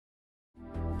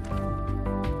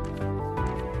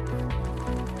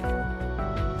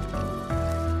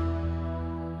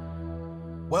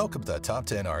Welcome to Top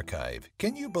 10 Archive.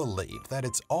 Can you believe that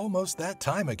it's almost that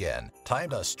time again? Time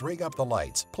to string up the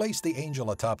lights, place the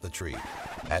angel atop the tree,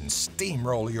 and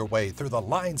steamroll your way through the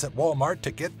lines at Wal-Mart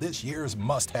to get this year's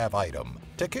must-have item.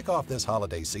 To kick off this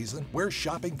holiday season, we're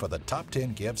shopping for the top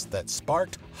 10 gifts that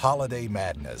sparked holiday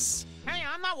madness. Hey,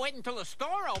 I'm not waiting till the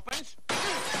store opens.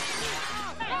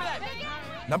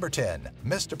 Number 10,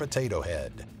 Mr. Potato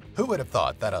Head. Who would have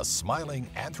thought that a smiling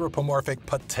anthropomorphic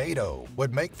potato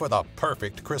would make for the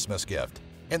perfect Christmas gift?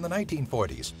 In the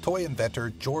 1940s, toy inventor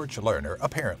George Lerner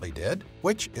apparently did,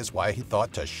 which is why he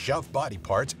thought to shove body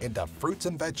parts into fruits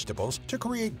and vegetables to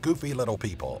create goofy little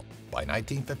people. By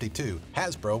 1952,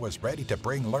 Hasbro was ready to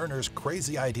bring Lerner's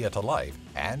crazy idea to life,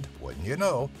 and, wouldn't you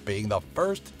know, being the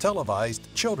first televised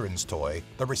children's toy,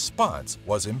 the response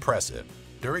was impressive.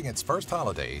 During its first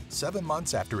holiday, 7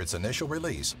 months after its initial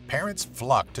release, parents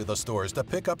flocked to the stores to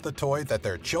pick up the toy that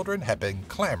their children had been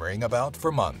clamoring about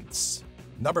for months.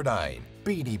 Number 9.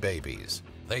 Beanie Babies.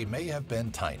 They may have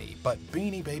been tiny, but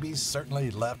Beanie Babies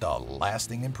certainly left a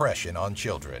lasting impression on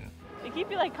children. They keep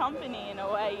you like company in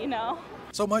a way, you know?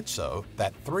 So much so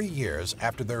that 3 years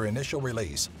after their initial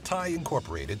release, Ty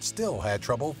Incorporated still had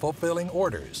trouble fulfilling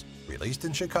orders. Released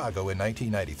in Chicago in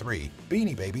 1993,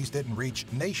 Beanie Babies didn't reach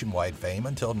nationwide fame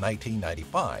until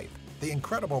 1995. The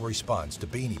incredible response to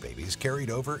Beanie Babies carried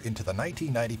over into the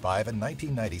 1995 and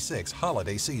 1996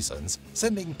 holiday seasons,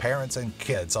 sending parents and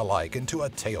kids alike into a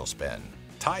tailspin.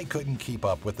 Ty couldn't keep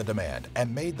up with the demand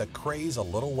and made the craze a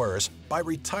little worse by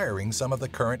retiring some of the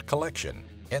current collection.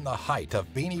 In the height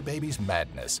of Beanie Babies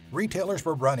madness, retailers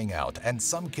were running out and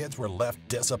some kids were left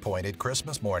disappointed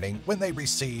Christmas morning when they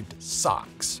received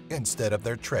socks instead of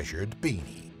their treasured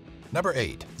beanie. Number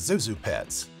 8. Zhu Zhu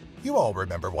Pets. You all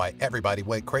remember why everybody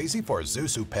went crazy for Zhu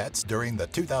Zhu Pets during the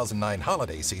 2009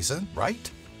 holiday season, right?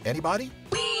 Anybody?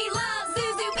 We love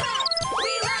Zhu Zhu Pets!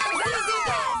 We love Zhu Zhu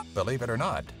Pets! Believe it or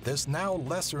not, this now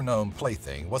lesser-known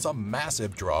plaything was a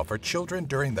massive draw for children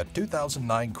during the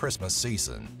 2009 Christmas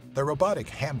season. The robotic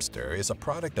hamster is a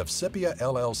product of Scipia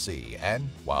LLC, and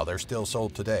while they're still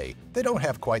sold today, they don't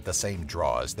have quite the same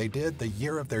draw as they did the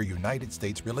year of their United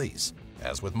States release.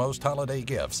 As with most holiday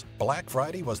gifts, Black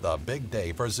Friday was the big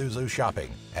day for Zhu Zhu shopping,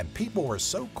 and people were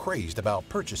so crazed about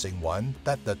purchasing one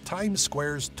that the Times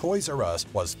Square's Toys R Us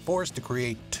was forced to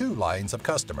create 2 lines of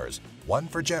customers, one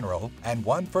for general and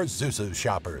one for Zhu Zhu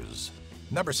shoppers.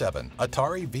 Number 7.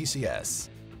 Atari VCS.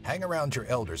 Hang around your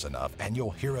elders enough and you'll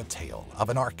hear a tale of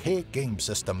an archaic game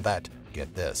system that,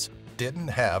 get this, didn't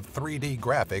have 3D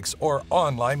graphics or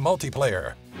online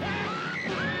multiplayer.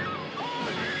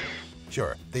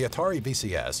 Sure, the Atari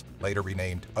VCS, later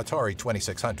renamed Atari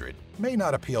 2600, may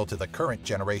not appeal to the current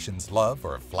generation's love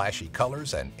for flashy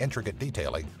colors and intricate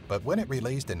detailing, but when it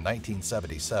released in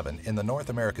 1977 in the North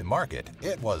American market,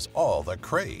 it was all the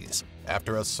craze.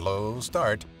 After a slow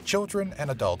start, children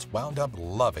and adults wound up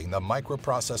loving the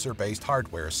microprocessor-based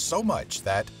hardware so much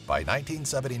that, by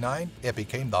 1979, it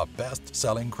became the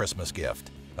best-selling Christmas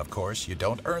gift. Of course, you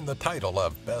don't earn the title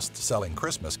of best-selling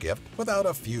Christmas gift without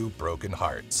a few broken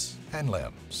hearts and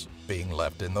limbs being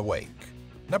left in the wake.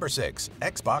 Number 6.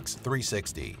 Xbox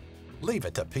 360. Leave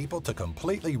it to people to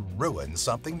completely ruin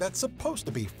something that's supposed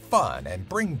to be fun and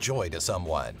bring joy to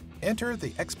someone. Enter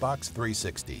the Xbox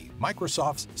 360,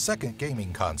 Microsoft's second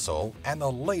gaming console and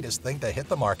the latest thing to hit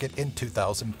the market in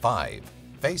 2005.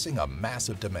 Facing a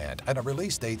massive demand and a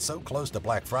release date so close to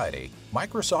Black Friday,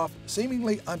 Microsoft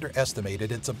seemingly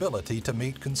underestimated its ability to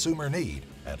meet consumer need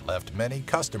and left many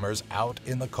customers out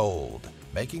in the cold.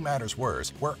 Making matters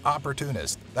worse were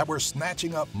opportunists that were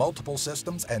snatching up multiple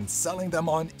systems and selling them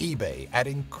on eBay at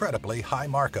incredibly high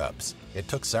markups. It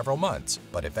took several months,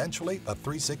 but eventually the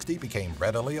 360 became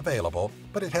readily available,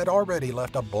 but it had already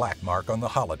left a black mark on the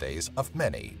holidays of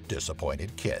many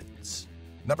disappointed kids.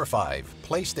 Number 5.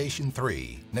 PlayStation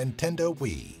 3, Nintendo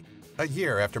Wii. A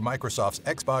year after Microsoft's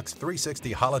Xbox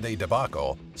 360 holiday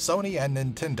debacle, Sony and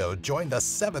Nintendo joined the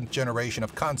 7th generation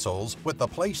of consoles with the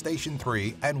PlayStation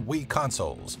 3 and Wii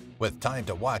consoles. With time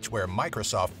to watch where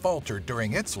Microsoft faltered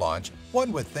during its launch,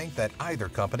 one would think that either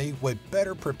company would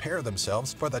better prepare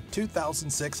themselves for the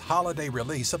 2006 holiday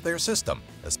release of their system,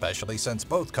 especially since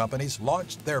both companies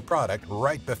launched their product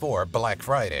right before Black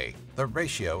Friday. The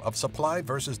ratio of supply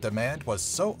versus demand was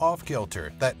so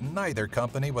off-kilter that neither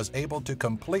company was able to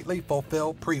completely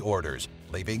fulfill pre-orders,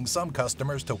 leaving some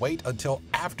customers to wait until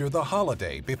after the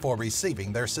holiday before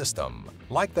receiving their system.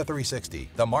 Like the 360,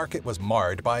 the market was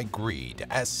marred by greed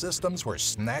as systems were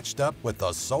snatched up with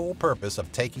the sole purpose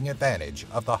of taking advantage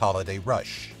of the holiday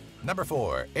rush. Number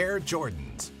 4. Air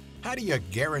Jordans. How do you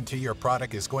guarantee your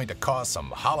product is going to cause some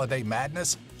holiday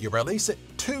madness? You release it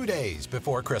 2 days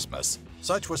before Christmas.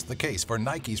 Such was the case for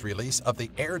Nike's release of the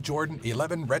Air Jordan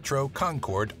 11 Retro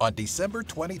Concord on December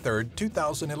 23,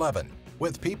 2011.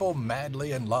 With people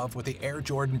madly in love with the Air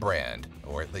Jordan brand,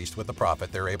 or at least with the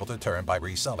profit they're able to turn by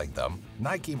reselling them,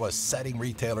 Nike was setting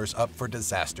retailers up for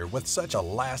disaster with such a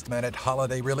last-minute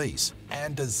holiday release.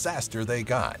 And disaster they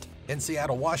got. In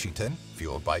Seattle, Washington,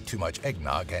 fueled by too much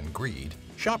eggnog and greed,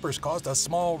 shoppers caused a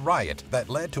small riot that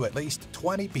led to at least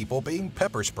 20 people being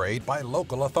pepper sprayed by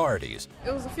local authorities.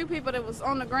 It was a few people that was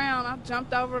on the ground. I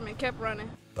jumped over them and kept running.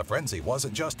 The frenzy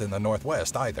wasn't just in the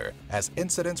Northwest either, as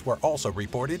incidents were also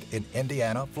reported in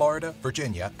Indiana, Florida,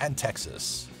 Virginia, and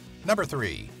Texas. Number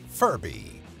 3.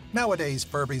 Furby. Nowadays,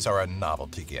 Furbies are a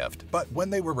novelty gift, but when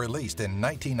they were released in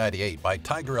 1998 by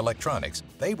Tiger Electronics,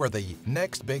 they were the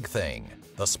next big thing.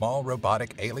 The small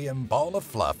robotic alien ball of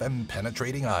fluff and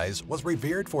penetrating eyes was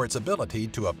revered for its ability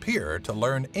to appear to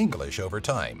learn English over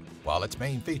time. While its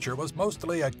main feature was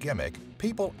mostly a gimmick,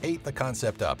 people ate the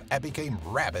concept up and became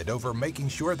rabid over making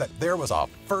sure that there was a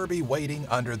Furby waiting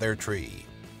under their tree.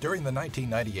 During the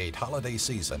 1998 holiday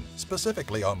season,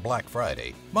 specifically on Black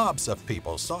Friday, mobs of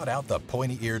people sought out the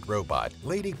pointy-eared robot,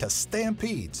 leading to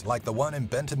stampedes like the one in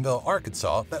Bentonville,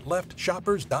 Arkansas that left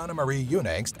shoppers Donna Marie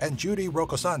Unangst and Judy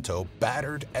Rocosanto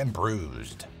battered and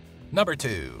bruised. Number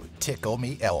 2. Tickle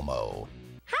Me Elmo.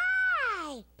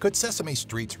 Hi! Could Sesame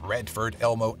Street's Redford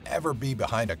Elmo ever be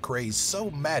behind a craze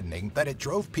so maddening that it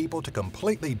drove people to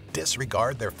completely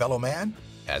disregard their fellow man?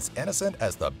 As innocent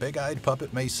as the big-eyed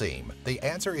puppet may seem, the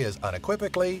answer is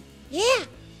unequivocally, Yeah!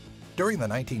 During the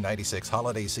 1996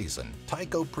 holiday season,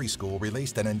 Tyco Preschool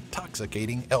released an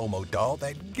intoxicating Elmo doll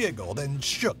that giggled and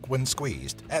shook when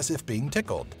squeezed, as if being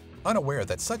tickled. Unaware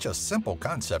that such a simple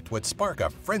concept would spark a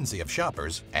frenzy of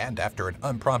shoppers, and after an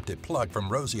unprompted plug from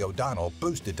Rosie O'Donnell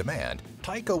boosted demand,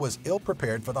 Tyco was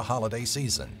ill-prepared for the holiday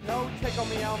season. No Tickle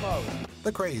Me Elmo.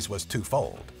 The craze was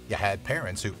twofold. You had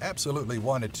parents who absolutely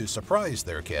wanted to surprise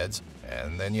their kids,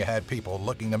 and then you had people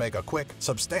looking to make a quick,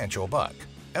 substantial buck.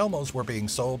 Elmos were being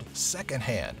sold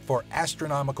secondhand for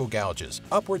astronomical gouges,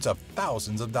 upwards of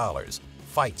thousands of dollars.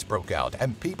 Fights broke out,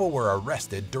 and people were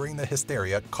arrested during the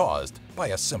hysteria caused by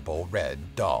a simple red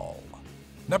doll.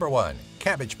 Number 1.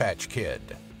 Cabbage Patch Kid.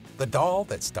 The doll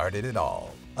that started it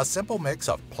all. A simple mix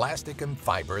of plastic and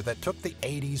fiber that took the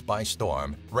 80s by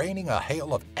storm, raining a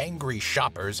hail of angry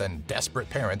shoppers and desperate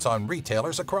parents on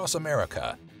retailers across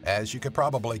America. As you could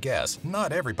probably guess,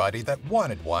 not everybody that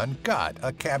wanted one got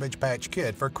a Cabbage Patch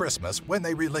Kid for Christmas when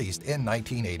they released in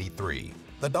 1983.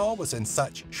 The doll was in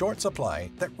such short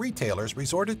supply that retailers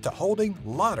resorted to holding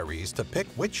lotteries to pick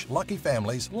which lucky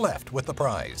families left with the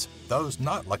prize. Those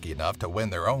not lucky enough to win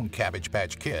their own Cabbage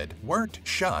Patch Kid weren't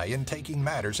shy in taking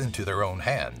matters into their own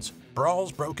hands.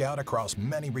 Brawls broke out across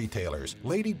many retailers,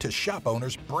 leading to shop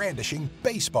owners brandishing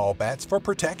baseball bats for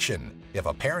protection. If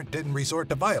a parent didn't resort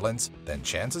to violence, then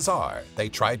chances are they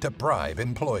tried to bribe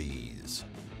employees.